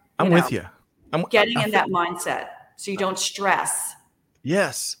 I'm with you. I'm getting in that mindset so you don't stress.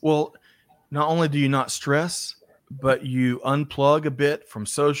 Yes. Well, not only do you not stress, but you unplug a bit from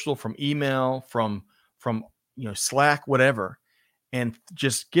social, from email, from Slack, whatever, and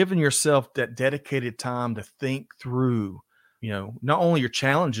just giving yourself that dedicated time to think through, not only your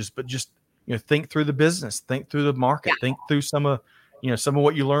challenges, but just, think through the business, think through the market, think through some of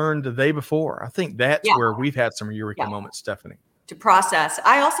what you learned the day before. I think that's where we've had some eureka moments, Stephanie. to process.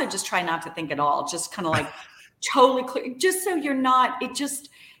 I also just try not to think at all, just kind of like totally clear, just so you're not,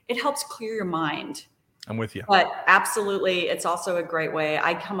 it helps clear your mind. I'm with you. But absolutely, it's also a great way.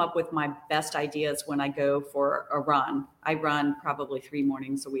 I come up with my best ideas when I go for a run. I run probably 3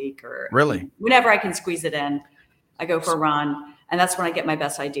 mornings a week, or really whenever I can squeeze it in, I go for a run, and that's when I get my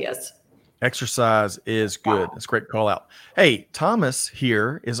best ideas. Exercise is good. That's a great call out. Hey, Thomas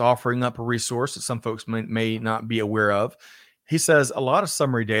here is offering up a resource that some folks may not be aware of. He says a lot of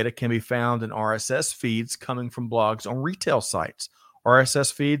summary data can be found in RSS feeds coming from blogs on retail sites.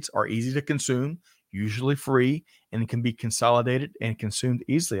 RSS feeds are easy to consume, usually free, and can be consolidated and consumed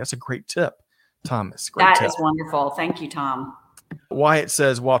easily. That's a great tip, Thomas. Great tip. That is wonderful. Thank you, Tom. Wyatt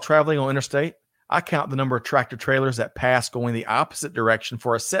says, while traveling on interstate, I count the number of tractor trailers that pass going the opposite direction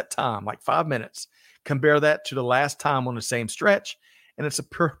for a set time, like 5 minutes. Compare that to the last time on the same stretch, and it's a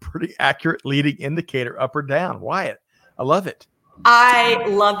pretty accurate leading indicator up or down. Wyatt, I love it. I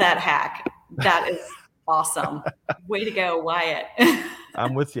love that hack. That is awesome. Way to go, Wyatt.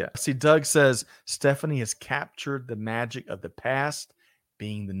 I'm with you. See, Doug says, Stephanie has captured the magic of the past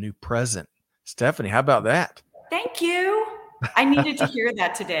being the new present. Stephanie, how about that? Thank you. I needed to hear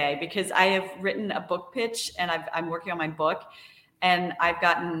that today because I have written a book pitch and I'm working on my book, and I've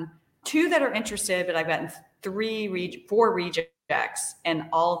gotten 2 that are interested, but I've gotten 4 rejects, and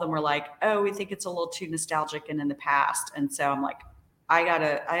all of them were like, oh, we think it's a little too nostalgic and in the past. And so I'm like, I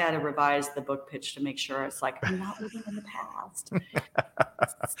gotta revise the book pitch to make sure it's like, I'm not living in the past.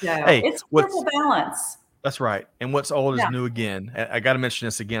 So hey, it's careful balance. That's right. And what's old is new again. I got to mention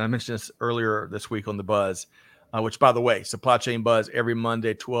this again. I mentioned this earlier this week on the Buzz, which, by the way, Supply Chain Buzz every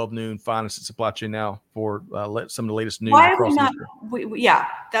Monday, 12 noon. Find us at Supply Chain Now for some of the latest news across the industry. Yeah,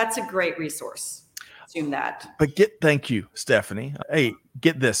 that's a great resource. Assume that. But thank you, Stephanie. Hey,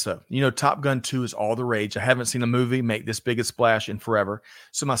 get this though. You know, Top Gun 2 is all the rage. I haven't seen a movie make this big a splash in forever.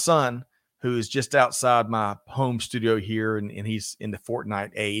 So my son, who is just outside my home studio here, and he's in the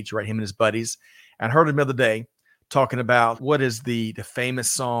Fortnite age, right? Him and his buddies. And I heard him the other day talking about what is the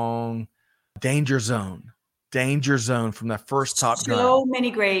famous song, Danger Zone from that first Top Gun. So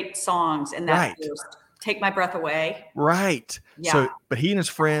many great songs in that first. Take My Breath Away. Right. Yeah. So, but he and his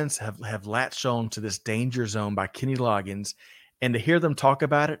friends have latched on to this Danger Zone by Kenny Loggins. And to hear them talk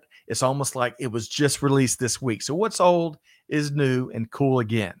about it, it's almost like it was just released this week. So what's old is new and cool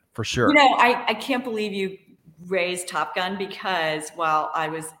again, for sure. You know, I can't believe you raised Top Gun, because while I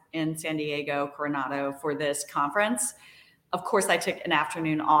was in San Diego, Coronado for this conference, of course, I took an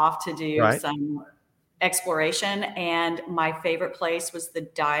afternoon off to do some exploration, and my favorite place was the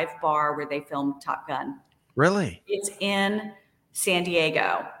dive bar where they filmed Top Gun. Really? It's in San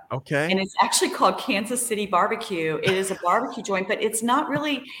Diego. Okay. And it's actually called Kansas City Barbecue. It is a barbecue joint, but it's not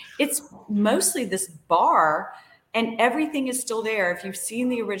really, it's mostly this bar, and everything is still there. If you've seen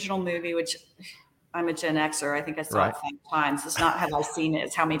the original movie, which I'm a Gen Xer, I think I saw it 5 times. It's not have I seen it,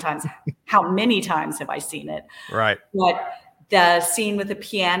 it's how many times have I seen it? Right. But the scene with the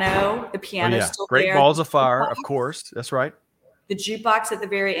piano is still Great there. Balls of Fire, of course. That's right. The jukebox at the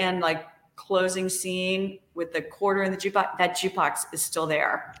very end, like closing scene with the quarter in the jukebox, that jukebox is still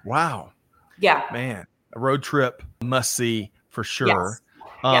there. Wow. Yeah. Man, a road trip must see for sure. Yes.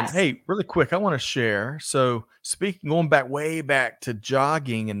 Yes. Hey, really quick, I want to share. So going way back to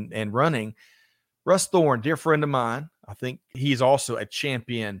jogging and running, Russ Thorne, dear friend of mine, I think he's also a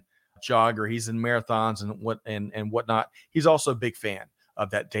champion jogger. He's in marathons and whatnot. He's also a big fan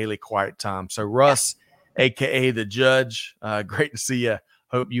of that daily quiet time. So Russ, aka the Judge, great to see you.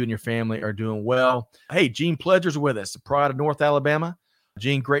 Hope you and your family are doing well. Hey, Gene Pledger's with us, the pride of North Alabama.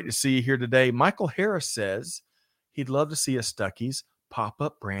 Gene, great to see you here today. Michael Harris says he'd love to see a Stuckey's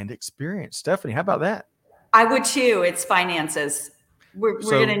pop-up brand experience. Stephanie, how about that? I would too. It's finances. We're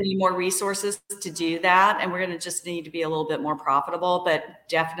going to need more resources to do that, and we're going to just need to be a little bit more profitable. But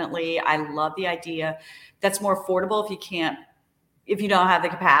definitely, I love the idea. That's more affordable if you don't have the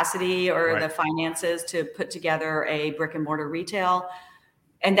capacity or the finances to put together a brick and mortar retail.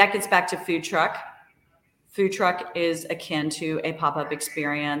 And that gets back to food truck. Food truck is akin to a pop-up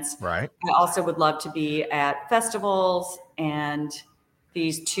experience. Right. I also would love to be at festivals and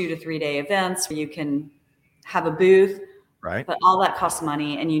these 2 to 3 day events where you can have a booth. Right. But all that costs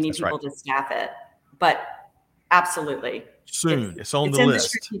money, and you need people to staff it. But absolutely. Soon. It's on the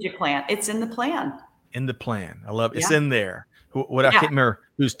list. It's in the strategic plan. It's in the plan. In the plan. I love it. It's in there. I can't remember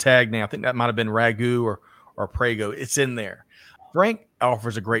who's tagged now. I think that might have been Ragu or Prego. It's in there. Frank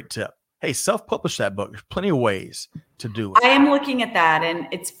offers a great tip. Hey, self-publish that book. There's plenty of ways to do it? I am looking at that, and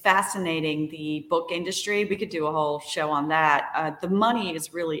it's fascinating. The book industry, we could do a whole show on that. The money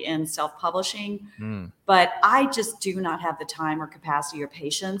is really in self-publishing, but I just do not have the time or capacity or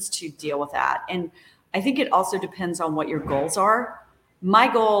patience to deal with that. And I think it also depends on what your goals are. My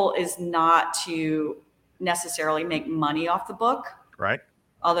goal is not to necessarily make money off the book. Right.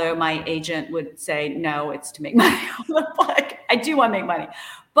 Although my agent would say, no, it's to make money off the book. I do want to make money,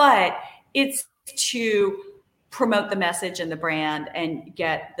 but it's to promote the message and the brand and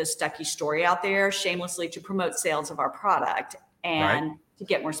get the Stuckey story out there shamelessly, to promote sales of our product and to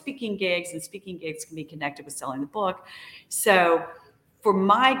get more speaking gigs, and speaking gigs can be connected with selling the book. So for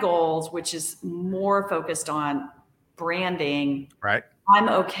my goals, which is more focused on branding, Right. I'm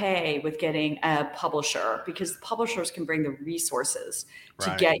okay with getting a publisher, because publishers can bring the resources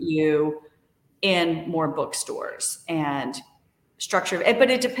to get you in more bookstores and structure. But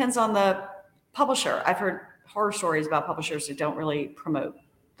it depends on the publisher. I've heard horror stories about publishers who don't really promote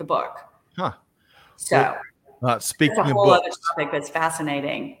the book. Huh. So Speaking that's a of whole books, other topic that's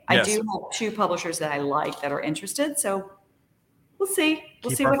fascinating. Yes. I do have 2 publishers that I like that are interested. So we'll see. We'll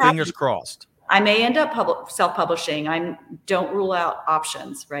see keep our what fingers happens. crossed. I may end up self-publishing. I don't rule out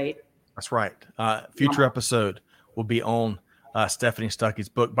options, right? That's right. Future episode will be on Stephanie Stuckey's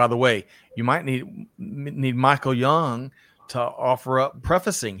book. By the way, you might need Michael Young to offer up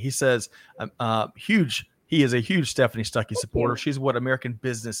prefacing. He says, he is a huge Stephanie Stuckey supporter. She's what American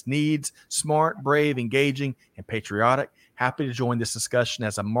business needs: smart, brave, engaging, and patriotic. Happy to join this discussion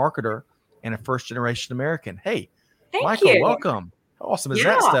as a marketer and a first-generation American. Hey, Thank Michael, you. welcome. How awesome is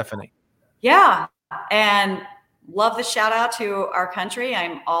that, Stephanie? Yeah. And love the shout out to our country.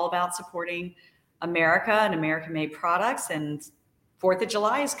 I'm all about supporting America and American-made products. And 4th of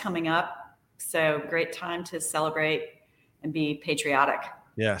July is coming up. So great time to celebrate and be patriotic.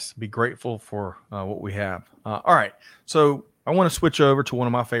 Yes, be grateful for what we have. All right, so I want to switch over to one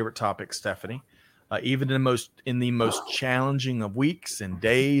of my favorite topics, Stephanie. Even in the most challenging of weeks and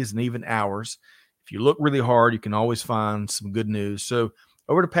days and even hours, if you look really hard, you can always find some good news. So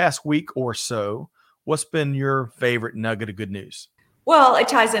over the past week or so, what's been your favorite nugget of good news? Well, it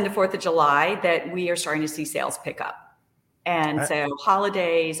ties into 4th of July that we are starting to see sales pick up. And so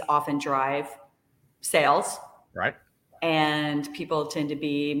holidays often drive sales. Right. And people tend to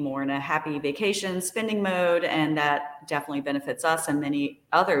be more in a happy vacation spending mode. And that definitely benefits us and many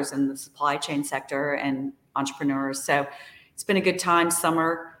others in the supply chain sector and entrepreneurs. So it's been a good time.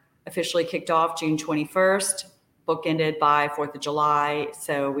 Summer officially kicked off June 21st, book ended by 4th of July.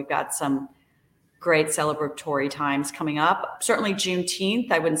 So we've got some great celebratory times coming up. Certainly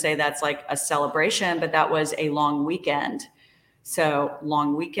Juneteenth, I wouldn't say that's like a celebration, but that was a long weekend. So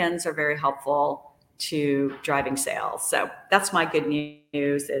long weekends are very helpful to driving sales. So that's my good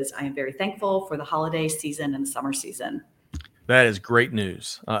news. Is I am very thankful for the holiday season and the summer season. That is great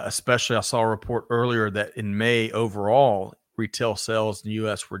news. Especially, I saw a report earlier that in May overall, retail sales in the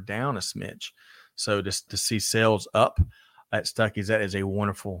U.S. were down a smidge. So just to see sales up at Stuckey's, that is a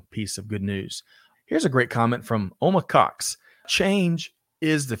wonderful piece of good news. Here's a great comment from Oma Cox. Change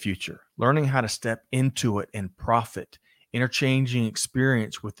is the future. Learning how to step into it and profit. Interchanging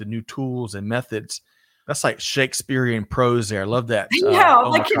experience with the new tools and methods. That's like Shakespearean prose there. I love that. Yeah,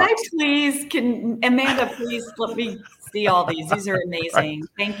 can Amanda please let me see all these? These are amazing. Right.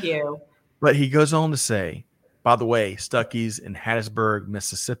 Thank you. But he goes on to say, by the way, Stuckey's in Hattiesburg,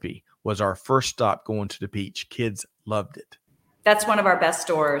 Mississippi was our first stop going to the beach. Kids loved it. That's one of our best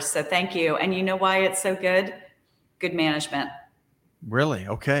stores. So thank you. And you know why it's so good? Good management. Really?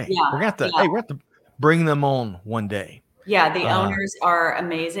 Okay. Yeah. We're gonna have to bring them on one day. Yeah, the owners are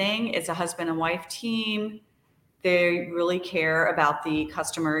amazing. It's a husband and wife team. They really care about the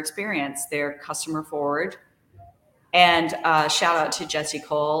customer experience. They're customer forward. And shout out to Jesse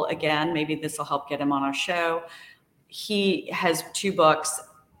Cole again. Maybe this will help get him on our show. He has 2 books.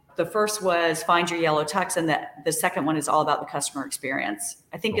 The first was Find Your Yellow Tux, and the second one is all about the customer experience.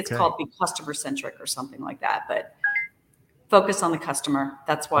 I think it's called Be Customer Centric or something like that. But focus on the customer.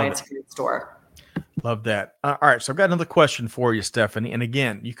 That's why it's a great store. Love that. All right. So I've got another question for you, Stephanie. And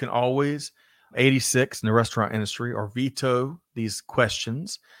again, you can always 86 in the restaurant industry or veto these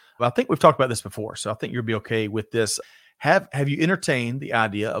questions. But I think we've talked about this before, so I think you'll be okay with this. Have you entertained the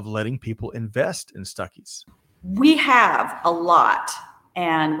idea of letting people invest in Stuckey's? We have a lot,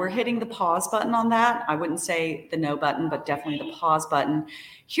 and we're hitting the pause button on that. I wouldn't say the no button, but definitely the pause button.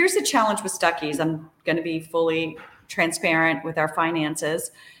 Here's the challenge with Stuckey's. I'm going to be fully transparent with our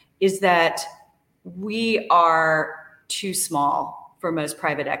finances, is that we are too small for most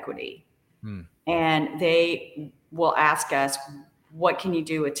private equity. And they will ask us, what can you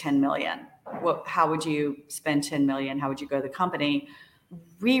do with 10 million? how would you spend 10 million? How would you grow the company?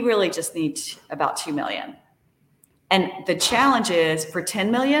 We really just need about 2 million. And the challenge is for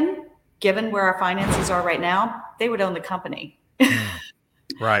 10 million, given where our finances are right now, they would own the company.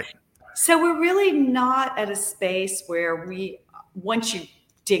 Right. So we're really not at a space where once you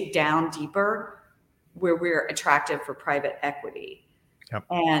dig down deeper, where we're attractive for private equity. Yep.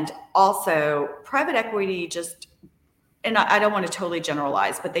 And also private equity and I don't want to totally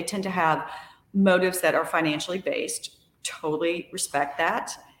generalize, but they tend to have motives that are financially based. Totally respect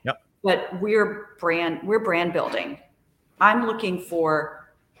that. Yep. But we're brand building. I'm looking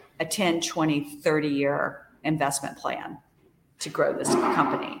for a 10, 20, 30 year investment plan to grow this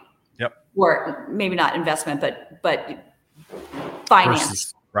company. Yep. Or maybe not investment, but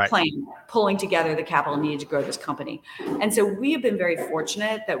finance plan, pulling together the capital needed to grow this company. And so we have been very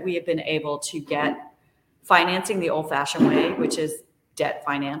fortunate that we have been able to get financing the old fashioned way, which is debt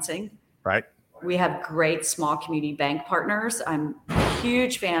financing. Right. We have great small community bank partners. I'm a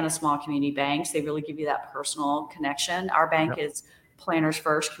huge fan of small community banks. They really give you that personal connection. Our bank is Planners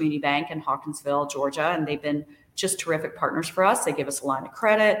First Community Bank in Hawkinsville, Georgia, and they've been just terrific partners for us. They give us a line of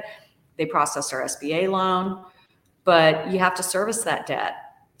credit. They process our SBA loan, but you have to service that debt.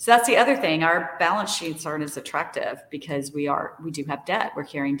 So that's the other thing. Our balance sheets aren't as attractive because we do have debt. We're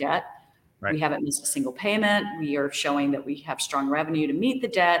carrying debt. Right. We haven't missed a single payment. We are showing that we have strong revenue to meet the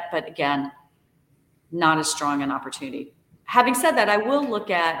debt, but again, not as strong an opportunity. Having said that, I will look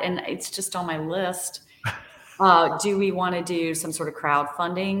at, and it's just on my list, do we want to do some sort of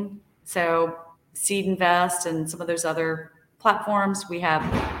crowdfunding? So Seed Invest and some of those other platforms we have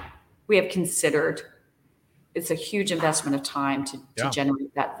considered. It's a huge investment of time to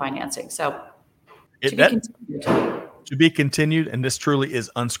generate that financing. So to be continued, and this truly is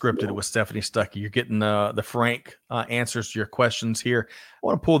unscripted with Stephanie Stuckey. You're getting the frank answers to your questions here. I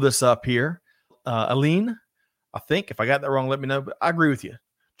want to pull this up here. Aline, I think if I got that wrong, let me know, but I agree with you.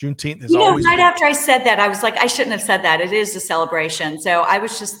 Juneteenth is always right after I said that, I was like, I shouldn't have said that. It is a celebration. So I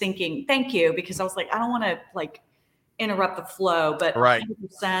was just thinking, thank you, because I was like, I don't want to interrupt the flow, but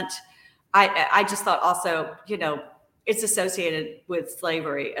 100%. I just thought also, it's associated with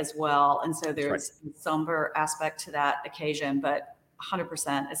slavery as well. And so there's a somber aspect to that occasion, but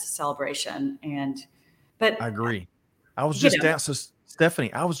 100% it's a celebration. But I agree. I was just down. So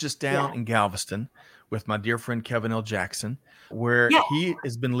Stephanie, I was just down in Galveston with my dear friend, Kevin L. Jackson, where he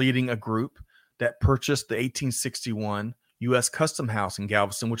has been leading a group that purchased the 1861 U.S. Custom House in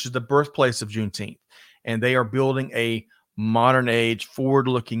Galveston, which is the birthplace of Juneteenth. And they are building a modern age,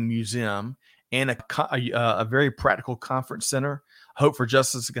 forward-looking museum and a very practical conference center. Hope for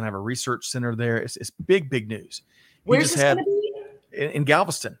Justice is going to have a research center there. It's big, big news. Where's this going to be? In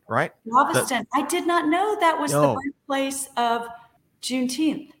Galveston, right? Galveston. I did not know that was the birthplace of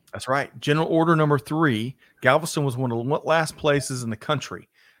Juneteenth. That's right. General Order Number 3. Galveston was one of the last places in the country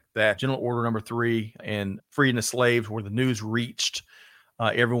that General Order Number 3 and freeing the slaves, where the news reached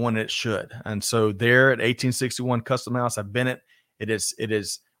everyone it should. And so there at 1861 Custom House, I've been at. It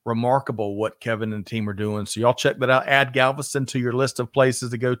is remarkable what Kevin and the team are doing. So y'all check that out. Add Galveston to your list of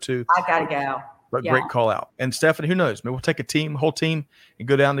places to go to. I gotta go. But great call out. And Stephanie, who knows? Maybe we'll take whole team, and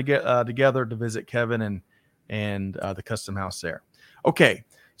go down to get together to visit Kevin and the Custom House there. Okay.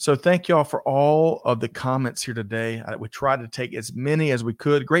 So thank y'all for all of the comments here today. We tried to take as many as we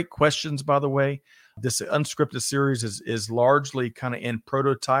could. Great questions, by the way. This unscripted series is largely kind of in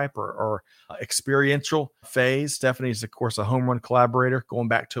prototype or experiential phase. Stephanie is, of course, a home run collaborator, going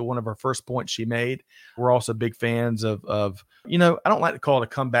back to one of her first points she made. We're also big fans of I don't like to call it a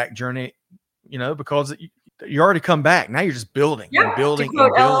comeback journey, because you already come back. Now you're just building and building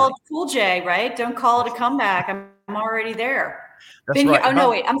and building. LL Cool J, right? Don't call it a comeback. I'm already there. That's right. Oh, no,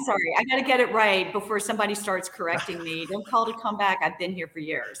 wait. I'm sorry. I got to get it right before somebody starts correcting me. Don't call it a comeback. I've been here for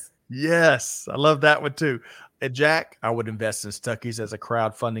years. Yes. I love that one too. And Jack, I would invest in Stuckey's as a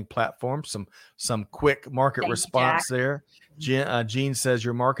crowdfunding platform. Some quick market response there. Gene says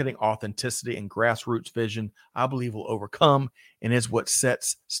your marketing authenticity and grassroots vision, I believe, will overcome and is what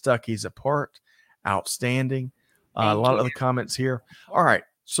sets Stuckey's apart. Outstanding. A lot of other comments here. All right.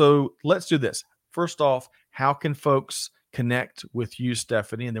 So let's do this. First off, how can folks connect with you,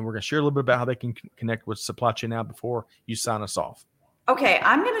 Stephanie? And then we're going to share a little bit about how they can connect with Supply Chain Now before you sign us off. Okay.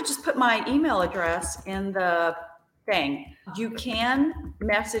 I'm going to just put my email address in the thing. You can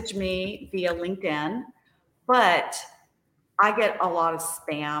message me via LinkedIn, but I get a lot of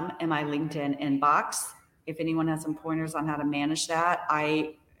spam in my LinkedIn inbox. If anyone has some pointers on how to manage that,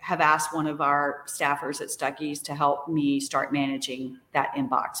 I have asked one of our staffers at Stuckey's to help me start managing that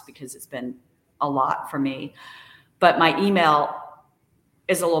inbox because it's been a lot for me. But my email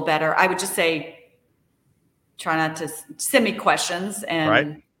is a little better. I would just say, try not to send me questions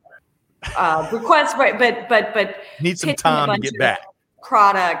and requests, right? But need some time to get back.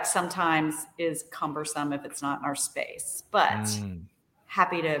 Product sometimes is cumbersome if it's not in our space, but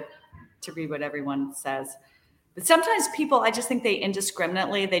happy to read what everyone says. But sometimes people, I just think they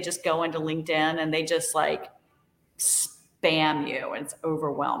indiscriminately, they just go into LinkedIn and they just like spam you, and it's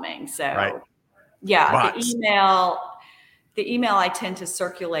overwhelming. So the email I tend to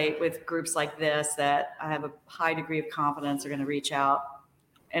circulate with groups like this that I have a high degree of confidence are going to reach out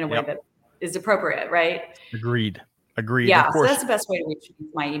in a way that is appropriate, right? Agreed. Yeah, of course, so that's the best way to reach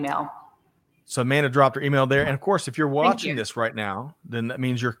my email. So Amanda dropped her email there. And of course, if you're watching this right now, then that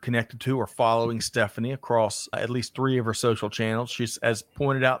means you're connected to or following Stephanie across at least 3 of her social channels. She's, as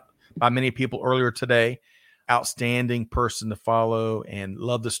pointed out by many people earlier today, outstanding person to follow, and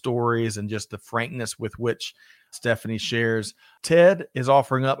love the stories and just the frankness with which Stephanie shares. Ted is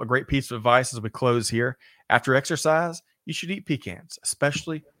offering up a great piece of advice as we close here. After exercise, you should eat pecans,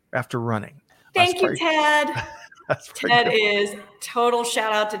 especially after running. Thank you, Ted. Ted is total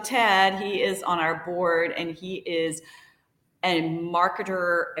shout out to Ted. He is on our board and he is a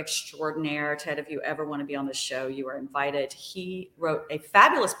marketer extraordinaire. Ted, if you ever want to be on the show, you are invited. He wrote a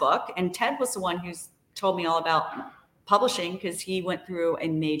fabulous book, and Ted was the one who's told me all about publishing because he went through a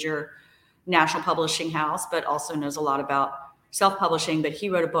major national publishing house, but also knows a lot about self-publishing. But he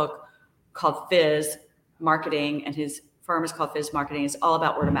wrote a book called Fizz Marketing, and his firm is called Fizz Marketing. It's all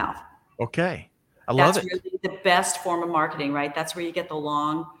about word of mouth. Okay. I love it. That's really the best form of marketing, right? That's where you get the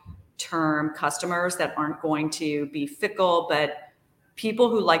long-term customers that aren't going to be fickle, but people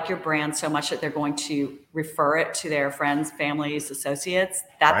who like your brand so much that they're going to refer it to their friends, families, associates.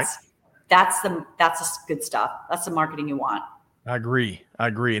 That's the good stuff. That's the marketing you want. I agree.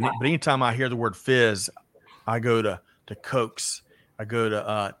 But anytime I hear the word fizz, I go to Cokes. I go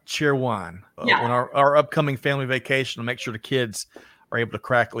to Cheerwine. When our upcoming family vacation, I'll make sure the kids are able to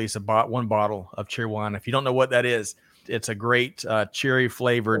crack at least one bottle of Cheerwine. If you don't know what that is, it's a great cherry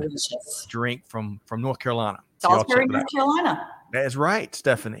flavored drink from North Carolina. Salisbury, North Carolina. That is right,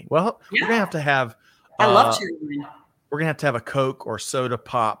 Stephanie. Well, we're gonna have to have. I love Cheerwine. We're gonna have to have a Coke or soda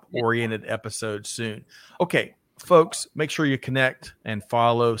pop oriented episode soon. Okay, folks, make sure you connect and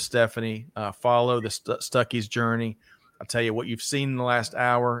follow Stephanie. Follow the Stuckey's journey. I'll tell you what you've seen in the last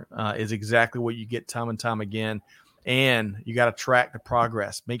hour is exactly what you get time and time again. And you got to track the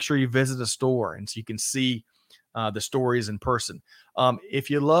progress. Make sure you visit a store and so you can see the stories in person. If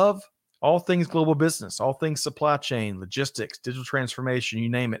you love all things global business, all things supply chain, logistics, digital transformation, you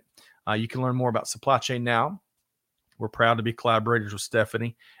name it, you can learn more about Supply Chain Now. We're proud to be collaborators with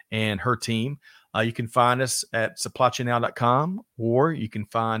Stephanie and her team. You can find us at supplychainnow.com, or you can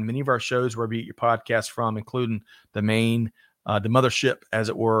find many of our shows wherever you get your podcast from, including the main, the mothership, as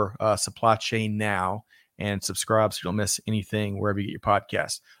it were, Supply Chain Now. And subscribe so you don't miss anything wherever you get your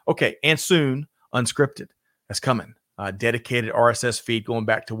podcast. Okay, and soon, Unscripted. That's coming. Dedicated RSS feed going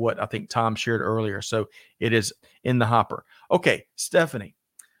back to what I think Tom shared earlier. So it is in the hopper. Okay, Stephanie,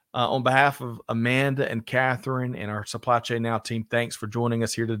 on behalf of Amanda and Catherine and our Supply Chain Now team, thanks for joining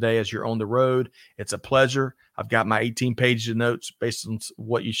us here today as you're on the road. It's a pleasure. I've got my 18 pages of notes based on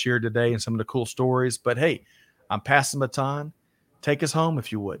what you shared today and some of the cool stories. But hey, I'm passing the baton. Take us home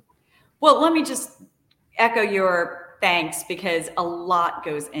if you would. Well, let me just echo your thanks, because a lot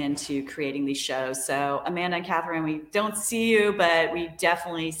goes into creating these shows. So Amanda and Catherine, we don't see you, but we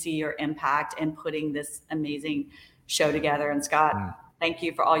definitely see your impact in putting this amazing show together. And Scott, thank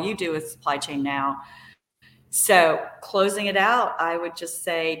you for all you do with Supply Chain Now. So closing it out, I would just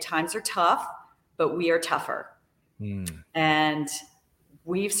say times are tough, but we are tougher. And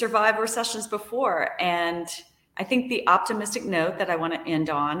we've survived recessions before. And I think the optimistic note that I want to end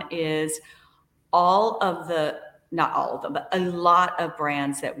on is not all of them, but a lot of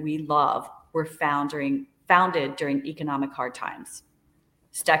brands that we love were founded during economic hard times.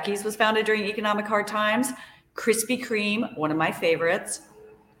 Stuckey's was founded during economic hard times. Krispy Kreme, one of my favorites.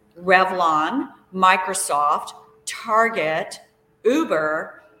 Revlon, Microsoft, Target,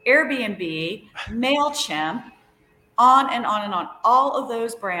 Uber, Airbnb, MailChimp, on and on and on. All of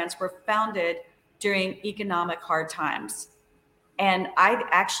those brands were founded during economic hard times. And I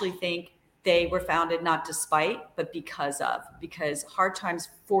actually think they were founded not despite, but because hard times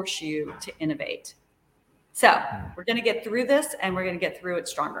force you to innovate. So we're going to get through this, and we're going to get through it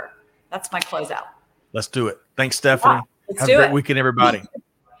stronger. That's my closeout. Let's do it. Thanks, Stephanie. Let's Have do a great it. weekend, everybody.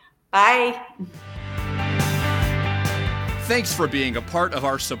 Bye. Thanks for being a part of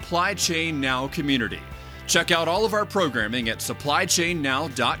our Supply Chain Now community. Check out all of our programming at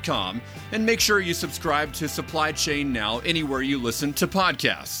supplychainnow.com and make sure you subscribe to Supply Chain Now anywhere you listen to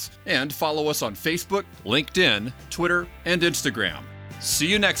podcasts. And follow us on Facebook, LinkedIn, Twitter, and Instagram. See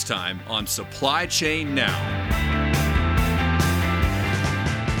you next time on Supply Chain Now.